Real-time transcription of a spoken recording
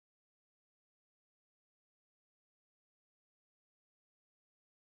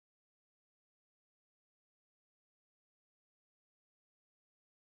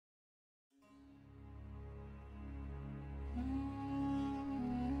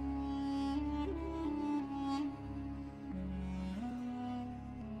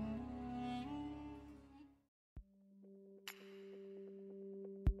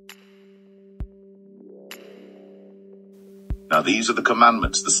Now these are the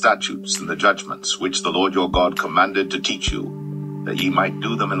commandments, the statutes, and the judgments, which the Lord your God commanded to teach you, that ye might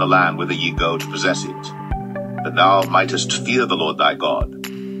do them in the land whither ye go to possess it, that thou mightest fear the Lord thy God,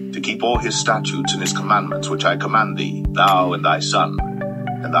 to keep all his statutes and his commandments which I command thee, thou and thy son,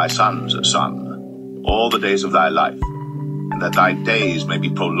 and thy son's son, all the days of thy life, and that thy days may be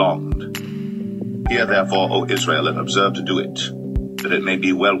prolonged. Hear therefore, O Israel, and observe to do it, that it may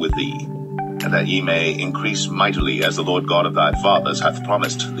be well with thee, and that ye may increase mightily, as the Lord God of thy fathers hath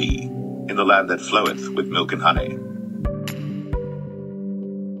promised thee, in the land that floweth with milk and honey.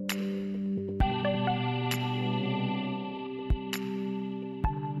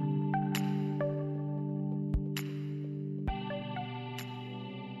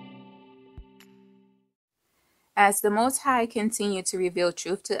 As the Most High continued to reveal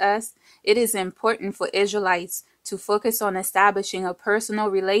truth to us, it is important for Israelites to focus on establishing a personal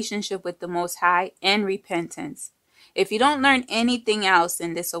relationship with the Most High and repentance. If you don't learn anything else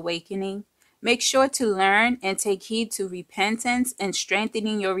in this awakening, make sure to learn and take heed to repentance and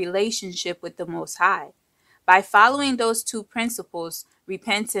strengthening your relationship with the Most High. By following those two principles,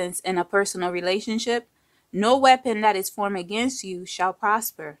 repentance and a personal relationship, no weapon that is formed against you shall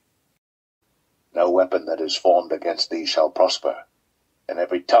prosper. No weapon that is formed against thee shall prosper, and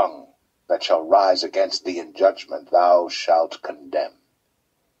every tongue that shall rise against thee in judgment thou shalt condemn.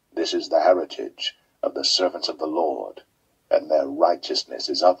 This is the heritage of the servants of the Lord, and their righteousness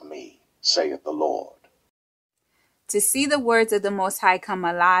is of me, saith the Lord. To see the words of the Most High come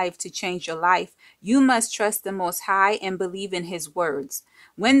alive to change your life, you must trust the Most High and believe in his words.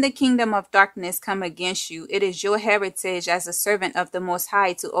 When the kingdom of darkness come against you, it is your heritage as a servant of the Most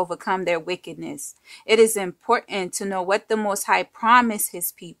High to overcome their wickedness. It is important to know what the Most High promised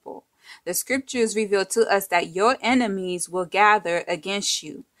his people. The scriptures reveal to us that your enemies will gather against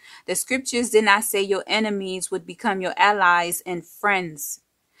you. The scriptures did not say your enemies would become your allies and friends.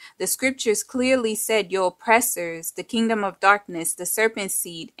 The scriptures clearly said your oppressors, the kingdom of darkness, the serpent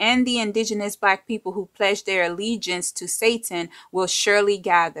seed, and the indigenous black people who pledged their allegiance to Satan will surely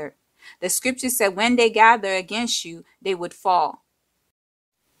gather. The scripture said when they gather against you, they would fall.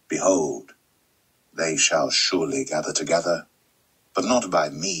 Behold, they shall surely gather together, but not by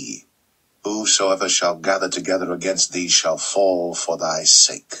me. Whosoever shall gather together against thee shall fall for thy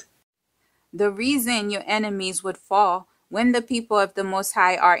sake. The reason your enemies would fall when the people of the Most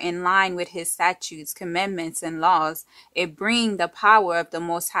High are in line with his statutes, commandments, and laws, it brings the power of the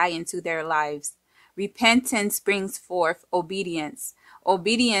Most High into their lives. Repentance brings forth obedience.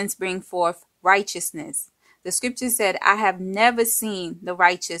 Obedience brings forth righteousness. The scripture said, I have never seen the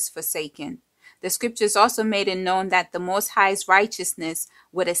righteous forsaken. The scriptures also made it known that the Most High's righteousness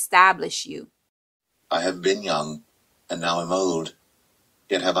would establish you. I have been young, and now am old,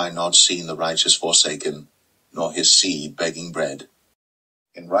 yet have I not seen the righteous forsaken, nor his seed begging bread.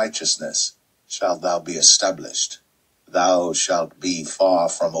 In righteousness shalt thou be established. Thou shalt be far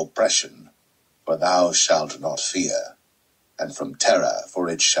from oppression, for thou shalt not fear, and from terror, for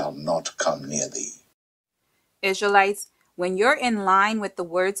it shall not come near thee. Israelites, when you're in line with the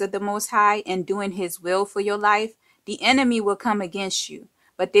words of the Most High and doing his will for your life, the enemy will come against you,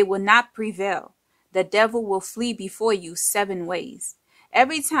 but they will not prevail. The devil will flee before you 7 ways.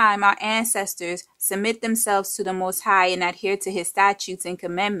 Every time our ancestors submit themselves to the Most High and adhere to his statutes and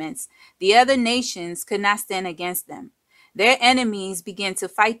commandments, the other nations could not stand against them. Their enemies began to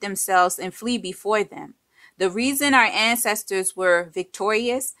fight themselves and flee before them. The reason our ancestors were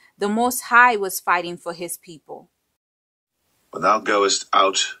victorious, the Most High was fighting for his people. When thou goest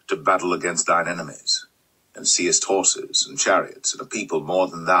out to battle against thine enemies, and seest horses and chariots and a people more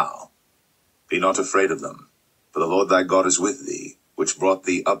than thou, be not afraid of them, for the Lord thy God is with thee, which brought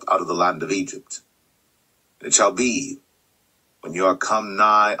thee up out of the land of Egypt. And it shall be, when you are come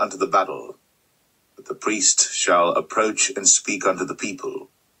nigh unto the battle, that the priest shall approach and speak unto the people,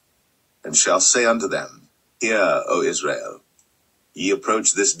 and shall say unto them, Hear, O Israel, ye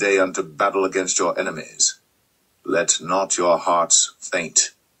approach this day unto battle against your enemies. Let not your hearts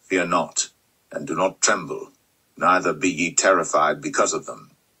faint, fear not, and do not tremble, neither be ye terrified because of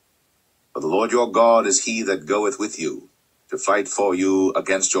them. For the Lord your God is he that goeth with you, to fight for you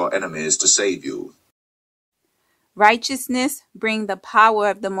against your enemies, to save you. Righteousness bring the power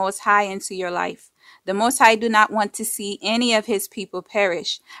of the Most High into your life. The Most High do not want to see any of his people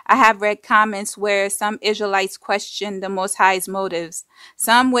perish. I have read comments where some Israelites question the Most High's motives.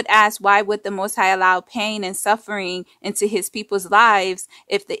 Some would ask, why would the Most High allow pain and suffering into his people's lives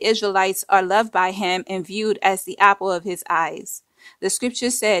if the Israelites are loved by him and viewed as the apple of his eyes? The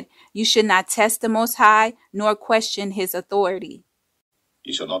scripture said, you should not test the Most High, nor question his authority.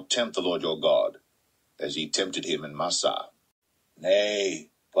 Ye shall not tempt the Lord your God, as ye tempted him in Massah.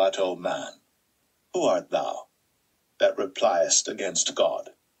 Nay, but, O man, who art thou, that repliest against God?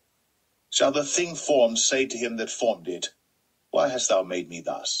 Shall the thing formed say to him that formed it, Why hast thou made me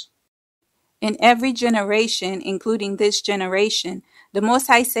thus? In every generation, including this generation, the Most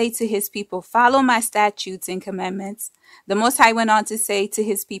High say to his people, follow my statutes and commandments. The Most High went on to say to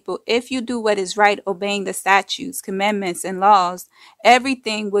his people, if you do what is right, obeying the statutes, commandments, and laws,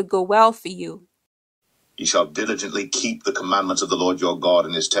 everything would go well for you. Ye shall diligently keep the commandments of the Lord your God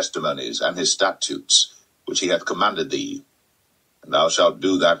and his testimonies and his statutes, which he hath commanded thee. And thou shalt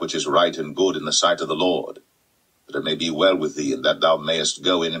do that which is right and good in the sight of the Lord, that it may be well with thee, and that thou mayest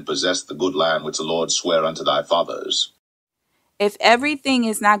go in and possess the good land which the Lord sware unto thy fathers. If everything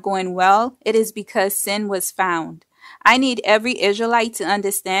is not going well, it is because sin was found. I need every Israelite to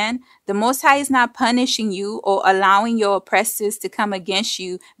understand the Most High is not punishing you or allowing your oppressors to come against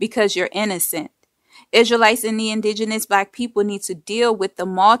you because you're innocent. Israelites and the indigenous Black people need to deal with the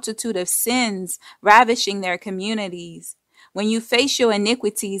multitude of sins ravishing their communities. When you face your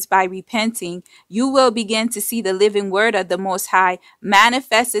iniquities by repenting, you will begin to see the living word of the Most High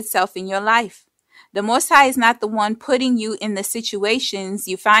manifest itself in your life. The Most High is not the one putting you in the situations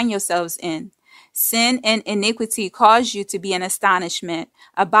you find yourselves in. Sin and iniquity cause you to be an astonishment,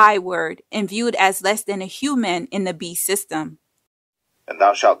 a byword, and viewed as less than a human in the beast system. And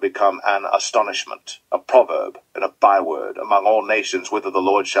thou shalt become an astonishment, a proverb, and a byword among all nations whither the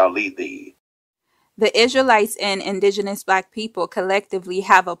Lord shall lead thee. The Israelites and indigenous Black people collectively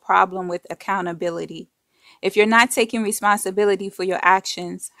have a problem with accountability. If you're not taking responsibility for your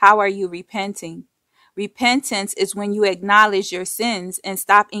actions, how are you repenting? Repentance is when you acknowledge your sins and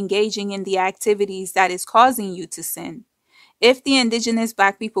stop engaging in the activities that is causing you to sin. If the indigenous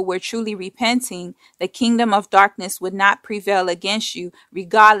Black people were truly repenting, the kingdom of darkness would not prevail against you,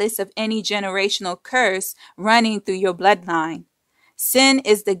 regardless of any generational curse running through your bloodline. Sin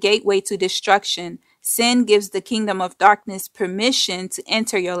is the gateway to destruction. Sin gives the kingdom of darkness permission to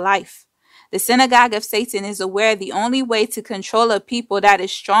enter your life. The synagogue of Satan is aware the only way to control a people that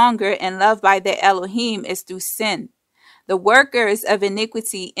is stronger and loved by their Elohim is through sin. The workers of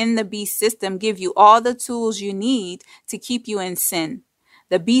iniquity in the beast system give you all the tools you need to keep you in sin.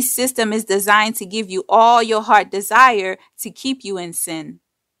 The beast system is designed to give you all your heart desire to keep you in sin.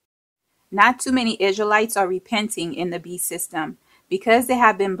 Not too many Israelites are repenting in the beast system. Because they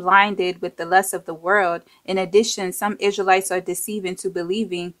have been blinded with the lust of the world, in addition, some Israelites are deceived into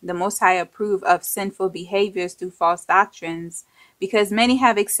believing the Most High approve of sinful behaviors through false doctrines. Because many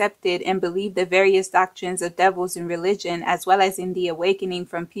have accepted and believed the various doctrines of devils in religion, as well as in the awakening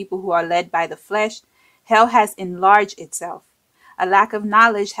from people who are led by the flesh, hell has enlarged itself. A lack of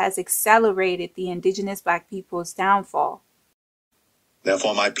knowledge has accelerated the indigenous Black people's downfall.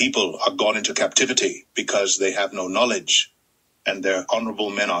 Therefore my people are gone into captivity, because they have no knowledge, and their honorable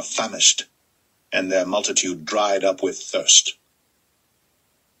men are famished, and their multitude dried up with thirst.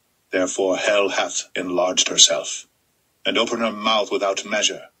 Therefore hell hath enlarged herself, and opened her mouth without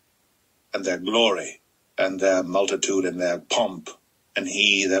measure, and their glory, and their multitude, and their pomp, and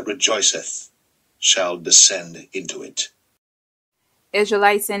he that rejoiceth shall descend into it.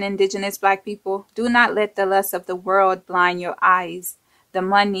 Israelites and indigenous Black people, do not let the lust of the world blind your eyes. The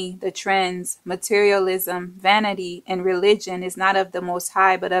money, the trends, materialism, vanity, and religion is not of the Most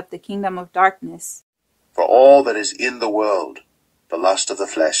High, but of the kingdom of darkness. For all that is in the world, the lust of the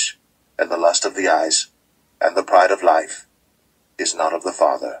flesh, and the lust of the eyes, and the pride of life, is not of the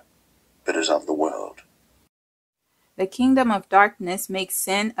Father, but is of the world. The kingdom of darkness makes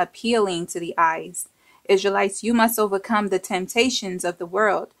sin appealing to the eyes. Israelites, you must overcome the temptations of the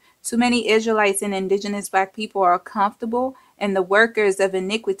world. Too many Israelites and indigenous Black people are comfortable, and the workers of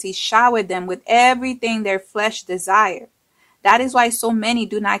iniquity shower them with everything their flesh desire. That is why so many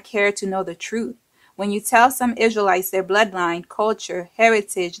do not care to know the truth. When you tell some Israelites their bloodline, culture,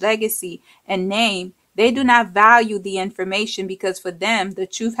 heritage, legacy, and name, they do not value the information because for them, the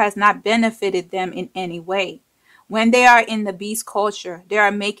truth has not benefited them in any way. When they are in the beast culture, they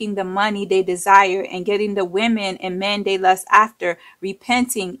are making the money they desire and getting the women and men they lust after.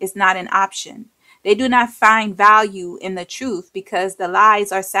 Repenting is not an option. They do not find value in the truth because the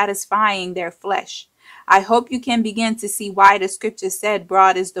lies are satisfying their flesh. I hope you can begin to see why the scripture said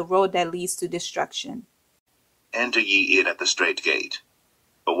broad is the road that leads to destruction. Enter ye in at the strait gate.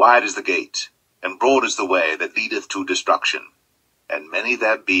 For wide is the gate, and broad is the way that leadeth to destruction, and many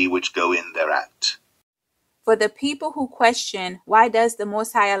there be which go in thereat. For the people who question, why does the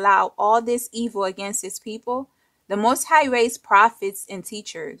Most High allow all this evil against his people? The Most High raised prophets and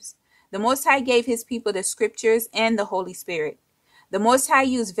teachers. The Most High gave his people the scriptures and the Holy Spirit. The Most High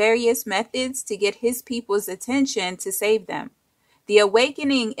used various methods to get his people's attention to save them. The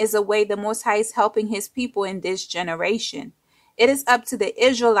awakening is a way the Most High is helping his people in this generation. It is up to the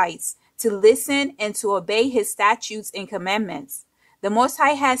Israelites to listen and to obey his statutes and commandments. The Most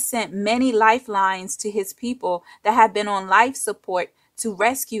High has sent many lifelines to his people that have been on life support to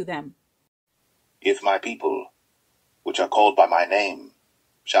rescue them. If my people, which are called by my name,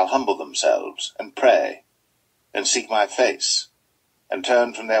 shall humble themselves, and pray, and seek my face, and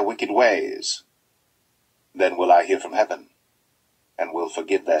turn from their wicked ways, then will I hear from heaven, and will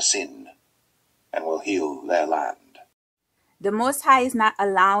forgive their sin, and will heal their land. The Most High is not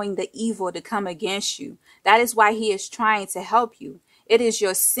allowing the evil to come against you. That is why he is trying to help you. It is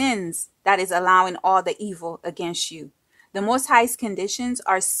your sins that is allowing all the evil against you. The Most High's conditions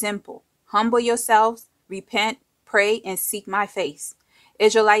are simple. Humble yourselves, repent, pray, and seek my face.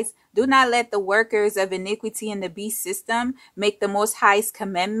 Israelites, do not let the workers of iniquity in the beast system make the Most High's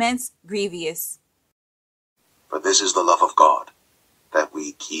commandments grievous. For this is the love of God, that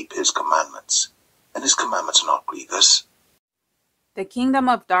we keep his commandments, and his commandments are not grievous. The kingdom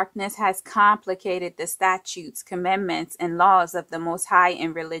of darkness has complicated the statutes, commandments, and laws of the Most High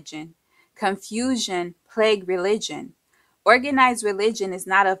in religion. Confusion plagued religion. Organized religion is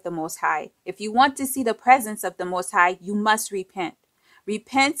not of the Most High. If you want to see the presence of the Most High, you must repent.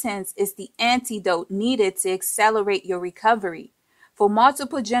 Repentance is the antidote needed to accelerate your recovery. For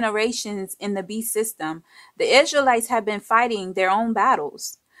multiple generations in the beast system, the Israelites have been fighting their own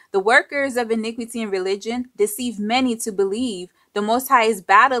battles. The workers of iniquity in religion deceive many to believe the Most High is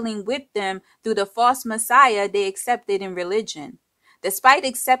battling with them through the false Messiah they accepted in religion. Despite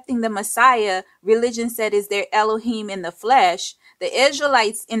accepting the Messiah, religion said is their Elohim in the flesh, the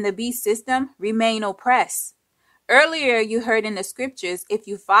Israelites in the beast system remain oppressed. Earlier, you heard in the scriptures, if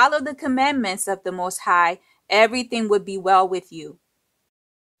you follow the commandments of the Most High, everything would be well with you.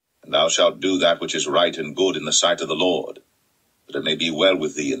 And thou shalt do that which is right and good in the sight of the Lord, that it may be well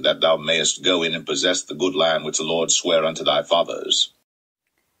with thee, and that thou mayest go in and possess the good land which the Lord sware unto thy fathers.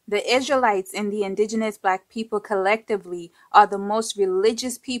 The Israelites and the indigenous black people collectively are the most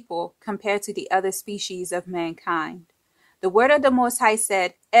religious people compared to the other species of mankind. The word of the Most High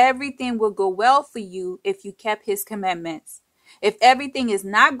said, everything will go well for you if you kept his commandments. If everything is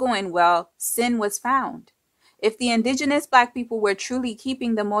not going well, sin was found. If the indigenous black people were truly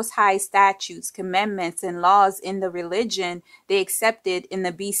keeping the Most High statutes, commandments, and laws in the religion they accepted in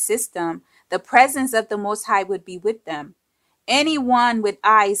the beast system, the presence of the Most High would be with them. Anyone with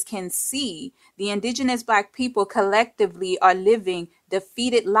eyes can see the indigenous black people collectively are living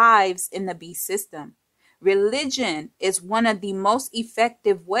defeated lives in the beast system. Religion is one of the most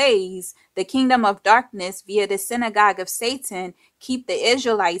effective ways the kingdom of darkness via the synagogue of Satan keep the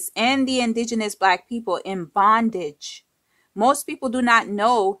Israelites and the indigenous black people in bondage. Most people do not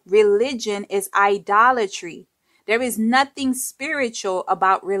know religion is idolatry. There is nothing spiritual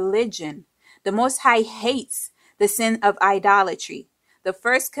about religion. The Most High hates the sin of idolatry. The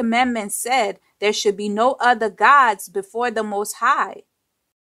first commandment said there should be no other gods before the Most High.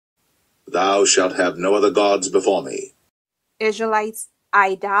 Thou shalt have no other gods before me. Israelites,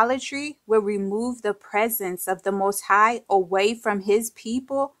 idolatry will remove the presence of the Most High away from his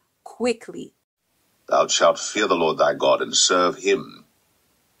people quickly. Thou shalt fear the Lord thy God, and serve him,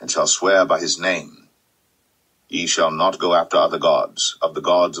 and shalt swear by his name. Ye shall not go after other gods, of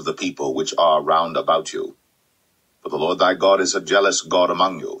the people which are round about you. For the Lord thy God is a jealous God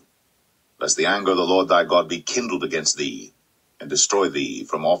among you, lest the anger of the Lord thy God be kindled against thee, and destroy thee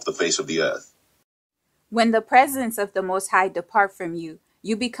from off the face of the earth. When the presence of the Most High depart from you,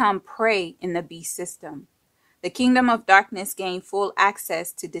 you become prey in the beast system. The kingdom of darkness gain full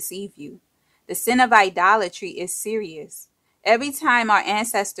access to deceive you. The sin of idolatry is serious. Every time our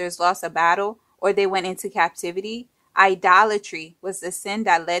ancestors lost a battle or they went into captivity, idolatry was the sin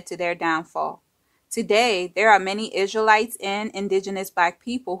that led to their downfall. Today, there are many Israelites and indigenous black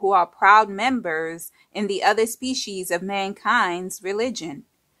people who are proud members in the other species of mankind's religion,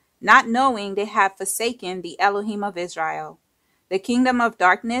 not knowing they have forsaken the Elohim of Israel. The kingdom of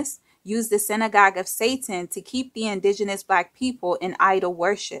darkness used the synagogue of Satan to keep the indigenous black people in idol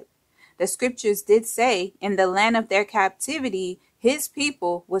worship. The scriptures did say, in the land of their captivity, his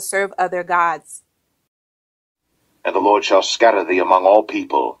people will serve other gods. And the Lord shall scatter thee among all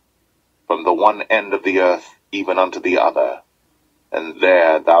people, from the one end of the earth even unto the other. And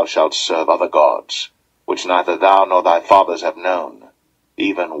there thou shalt serve other gods, which neither thou nor thy fathers have known,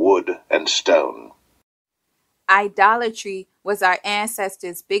 even wood and stone. Idolatry was our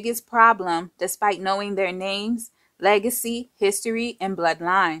ancestors' biggest problem, despite knowing their names, legacy, history, and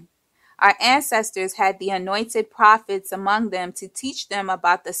bloodline. Our ancestors had the anointed prophets among them to teach them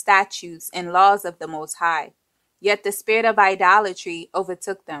about the statutes and laws of the Most High. Yet the spirit of idolatry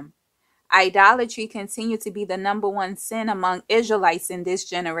overtook them. Idolatry continued to be the number one sin among Israelites in this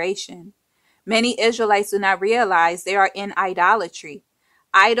generation. Many Israelites do not realize they are in idolatry.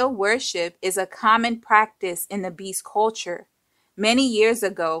 Idol worship is a common practice in the beast culture. Many years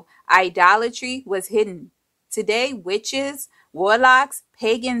ago, idolatry was hidden. Today, witches, warlocks,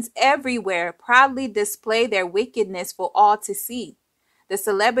 pagans everywhere proudly display their wickedness for all to see. The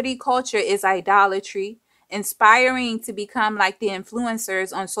celebrity culture is idolatry. Inspiring to become like the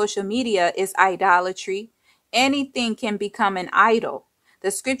influencers on social media is idolatry. Anything can become an idol.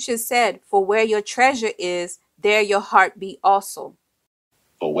 The scripture said, "For where your treasure is, there your heart be also."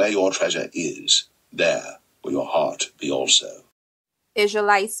 For where your treasure is, there will your heart be also.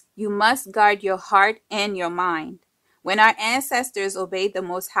 Israelites, you must guard your heart and your mind. When our ancestors obeyed the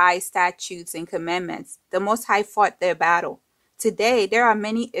Most High's statutes and commandments, the Most High fought their battle. Today, there are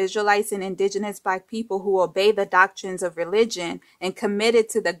many Israelites and indigenous Black people who obey the doctrines of religion and committed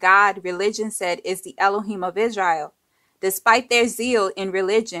to the God religion said is the Elohim of Israel. Despite their zeal in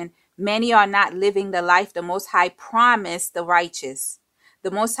religion, many are not living the life the Most High promised the righteous.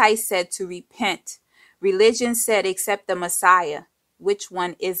 The Most High said to repent. Religion said accept the Messiah. Which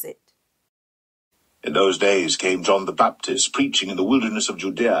one is it? In those days came John the Baptist, preaching in the wilderness of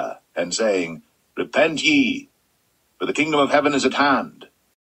Judea, and saying, Repent ye, for the kingdom of heaven is at hand.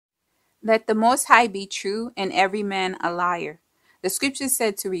 Let the Most High be true and every man a liar. The scripture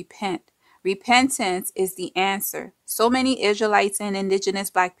said to repent. Repentance is the answer. So many Israelites and indigenous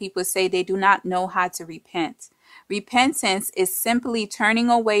Black people say they do not know how to repent. Repentance is simply turning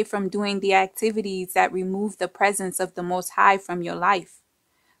away from doing the activities that remove the presence of the Most High from your life.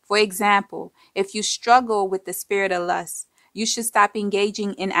 For example, if you struggle with the spirit of lust, you should stop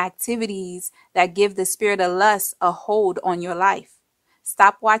engaging in activities that give the spirit of lust a hold on your life.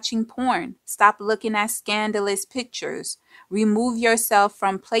 Stop watching porn. Stop looking at scandalous pictures. Remove yourself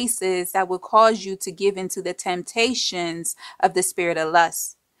from places that will cause you to give into the temptations of the spirit of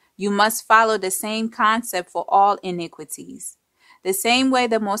lust. You must follow the same concept for all iniquities. The same way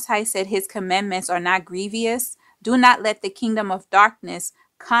the Most High said his commandments are not grievous, do not let the kingdom of darkness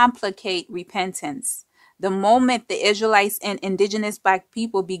complicate repentance. The moment the Israelites and indigenous Black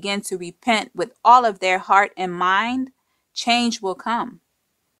people begin to repent with all of their heart and mind, change will come.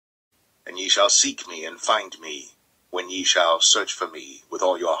 And ye shall seek me and find me, when ye shall search for me with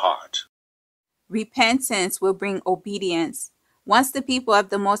all your heart. Repentance will bring obedience. Once the people of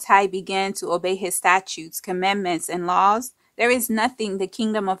the Most High begin to obey his statutes, commandments, and laws, there is nothing the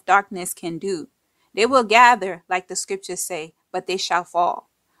kingdom of darkness can do. They will gather, like the scriptures say, but they shall fall.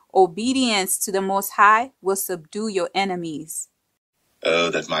 Obedience to the Most High will subdue your enemies. Oh,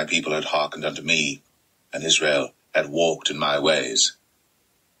 that my people had hearkened unto me, and Israel had walked in my ways.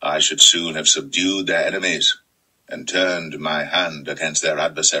 I should soon have subdued their enemies, and turned my hand against their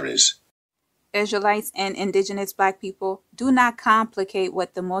adversaries. Israelites and indigenous Black people, do not complicate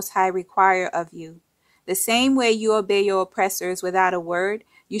what the Most High require of you. The same way you obey your oppressors without a word,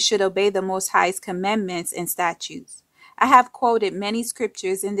 you should obey the Most High's commandments and statutes. I have quoted many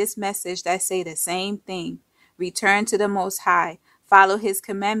scriptures in this message that say the same thing. Return to the Most High, follow his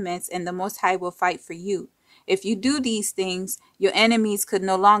commandments, and the Most High will fight for you. If you do these things, your enemies could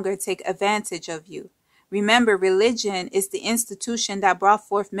no longer take advantage of you. Remember, religion is the institution that brought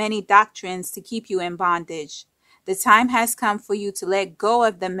forth many doctrines to keep you in bondage. The time has come for you to let go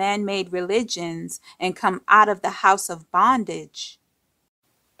of the man-made religions and come out of the house of bondage.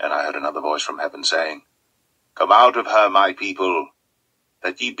 And I heard another voice from heaven saying, Come out of her, my people,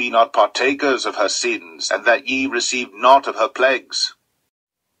 that ye be not partakers of her sins, and that ye receive not of her plagues.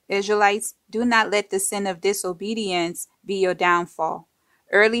 Israelites, do not let the sin of disobedience be your downfall.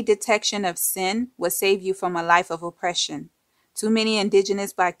 Early detection of sin will save you from a life of oppression. Too many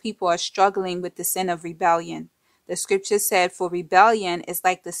indigenous Black people are struggling with the sin of rebellion. The scripture said, for rebellion is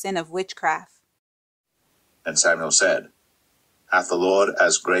like the sin of witchcraft. And Samuel said, Hath the Lord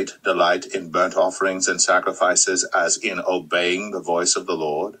as great delight in burnt offerings and sacrifices as in obeying the voice of the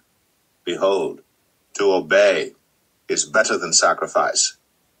Lord? Behold, to obey is better than sacrifice,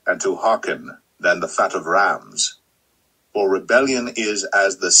 and to hearken than the fat of rams. For rebellion is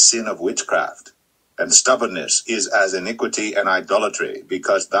as the sin of witchcraft, and stubbornness is as iniquity and idolatry,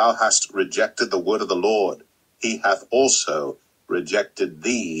 because thou hast rejected the word of the Lord. He hath also rejected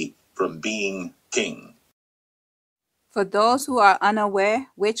thee from being king. For those who are unaware,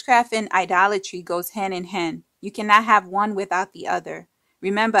 witchcraft and idolatry goes hand in hand. You cannot have one without the other.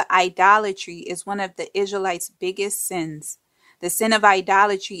 Remember, idolatry is one of the Israelites' biggest sins. The sin of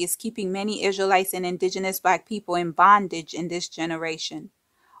idolatry is keeping many Israelites and indigenous Black people in bondage in this generation.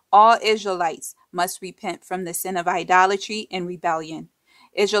 All Israelites, must repent from the sin of idolatry and rebellion.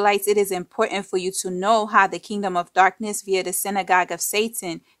 Israelites, it is important for you to know how the kingdom of darkness via the synagogue of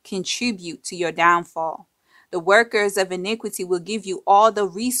Satan contribute to your downfall. The workers of iniquity will give you all the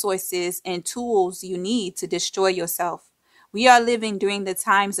resources and tools you need to destroy yourself. We are living during the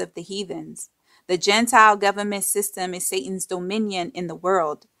times of the heathens. The Gentile government system is Satan's dominion in the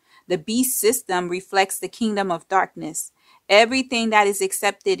world. The beast system reflects the kingdom of darkness. Everything that is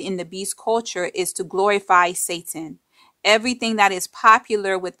accepted in the beast culture is to glorify Satan. Everything that is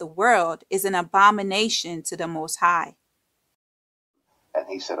popular with the world is an abomination to the Most High. And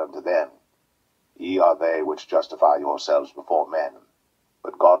he said unto them, Ye are they which justify yourselves before men,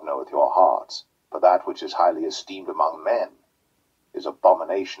 but God knoweth your hearts, for that which is highly esteemed among men is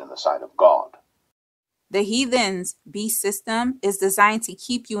abomination in the sight of God. The heathen's beast system is designed to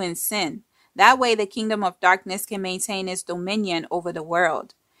keep you in sin. That way the kingdom of darkness can maintain its dominion over the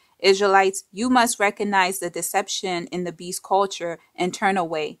world. Israelites, you must recognize the deception in the beast culture and turn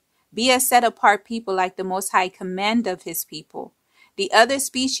away. Be a set-apart people like the Most High command of his people. The other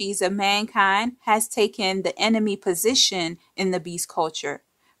species of mankind has taken the enemy position in the beast culture.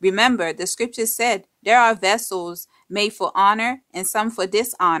 Remember, the scripture said there are vessels made for honor and some for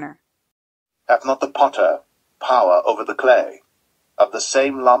dishonor. Hath not the potter power over the clay, of the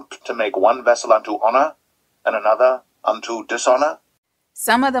same lump to make one vessel unto honor, and another unto dishonor?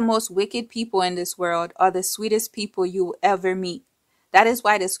 Some of the most wicked people in this world are the sweetest people you will ever meet. That is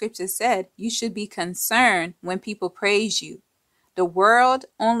why the scripture said you should be concerned when people praise you. The world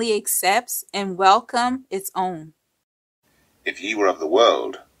only accepts and welcomes its own. If ye were of the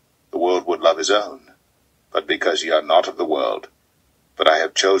world would love his own. But because ye are not of the world, but I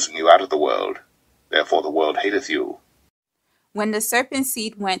have chosen you out of the world, therefore the world hateth you. When the serpent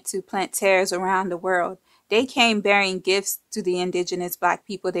seed went to plant tares around the world, they came bearing gifts to the indigenous black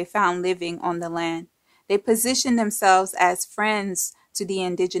people they found living on the land. They positioned themselves as friends to the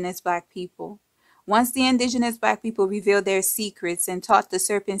indigenous black people. Once the indigenous black people revealed their secrets and taught the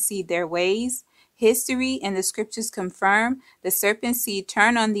serpent seed their ways, history and the scriptures confirm the serpent seed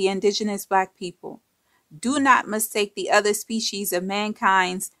turned on the indigenous black people. Do not mistake the other species of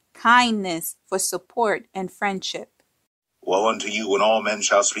mankind's kindness for support and friendship. Woe unto you when all men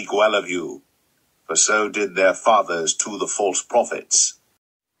shall speak well of you, for so did their fathers to the false prophets.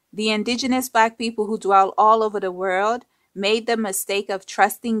 The indigenous black people who dwell all over the world made the mistake of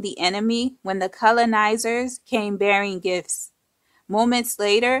trusting the enemy when the colonizers came bearing gifts. Moments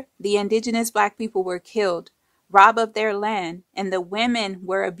later, the indigenous black people were killed, robbed of their land, and the women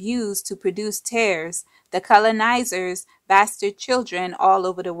were abused to produce tares, the colonizers' bastard children all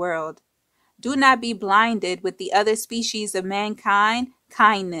over the world. Do not be blinded with the other species of mankind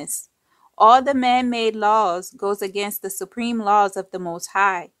kindness. All the man-made laws goes against the supreme laws of the Most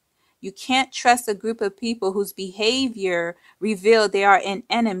High. You can't trust a group of people whose behavior reveal they are an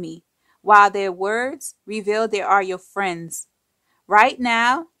enemy, while their words reveal they are your friends. Right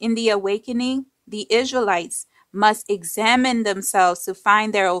now, in the awakening, the Israelites must examine themselves to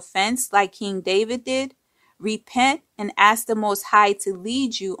find their offense like King David did, repent, and ask the Most High to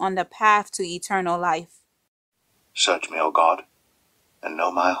lead you on the path to eternal life. Search me, O God, and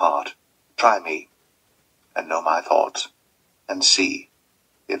know my heart. Try me, and know my thoughts, and see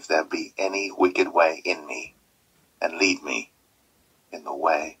if there be any wicked way in me, and lead me in the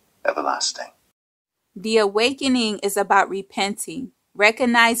way everlasting. The awakening is about repenting,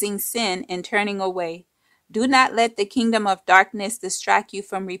 recognizing sin, and turning away. Do not let the kingdom of darkness distract you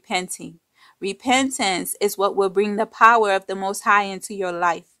from repenting. Repentance is what will bring the power of the Most High into your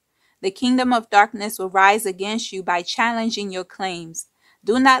life. The kingdom of darkness will rise against you by challenging your claims.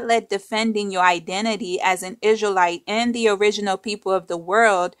 Do not let defending your identity as an Israelite and the original people of the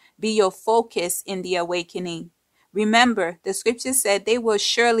world be your focus in the awakening. Remember, the scripture said they will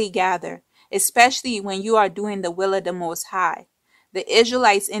surely gather, especially when you are doing the will of the Most High. The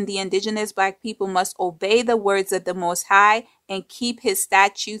Israelites and the indigenous black people must obey the words of the Most High and keep his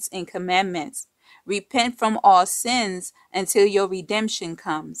statutes and commandments. Repent from all sins until your redemption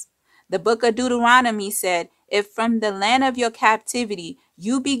comes. The book of Deuteronomy said, if from the land of your captivity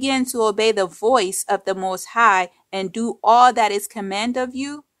you begin to obey the voice of the Most High and do all that is commanded of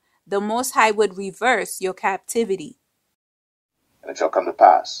you, the Most High would reverse your captivity. And it shall come to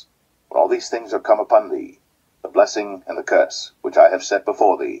pass, when all these things are come upon thee, the blessing and the curse, which I have set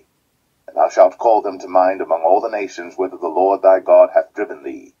before thee, and thou shalt call them to mind among all the nations whither the Lord thy God hath driven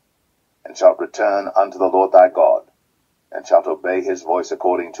thee, and shalt return unto the Lord thy God, and shalt obey his voice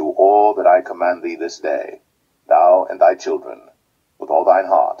according to all that I command thee this day, thou and thy children, with all thine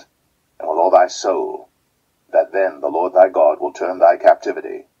heart, and with all thy soul, that then the Lord thy God will turn thy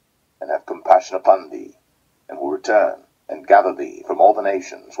captivity, and have compassion upon thee, and will return, and gather thee from all the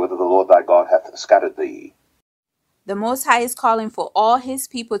nations, whither the Lord thy God hath scattered thee. The Most High is calling for all his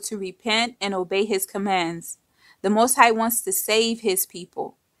people to repent and obey his commands. The Most High wants to save his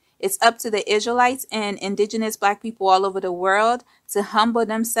people. It's up to the Israelites and indigenous black people all over the world to humble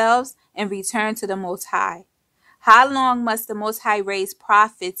themselves and return to the Most High. How long must the Most High raise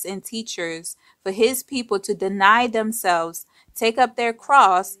prophets and teachers for his people to deny themselves, take up their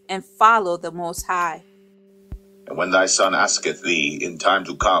cross, and follow the Most High? And when thy son asketh thee in time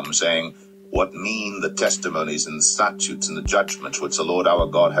to come, saying, What mean the testimonies and the statutes and the judgments which the Lord our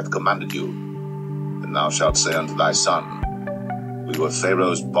God hath commanded you? Then thou shalt say unto thy son, We were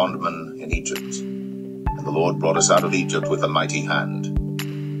Pharaoh's bondmen in Egypt, and the Lord brought us out of Egypt with a mighty hand.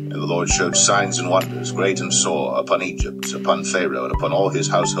 And the Lord showed signs and wonders, great and sore, upon Egypt, upon Pharaoh, and upon all his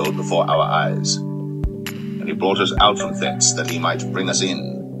household before our eyes. And he brought us out from thence, that he might bring us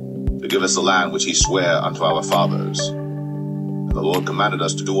in, to give us the land which he sware unto our fathers. And the Lord commanded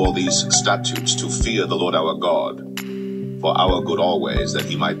us to do all these statutes, to fear the Lord our God, for our good always, that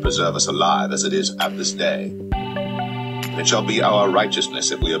he might preserve us alive, as it is at this day. And it shall be our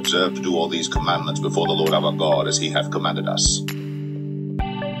righteousness if we observe to do all these commandments before the Lord our God, as he hath commanded us.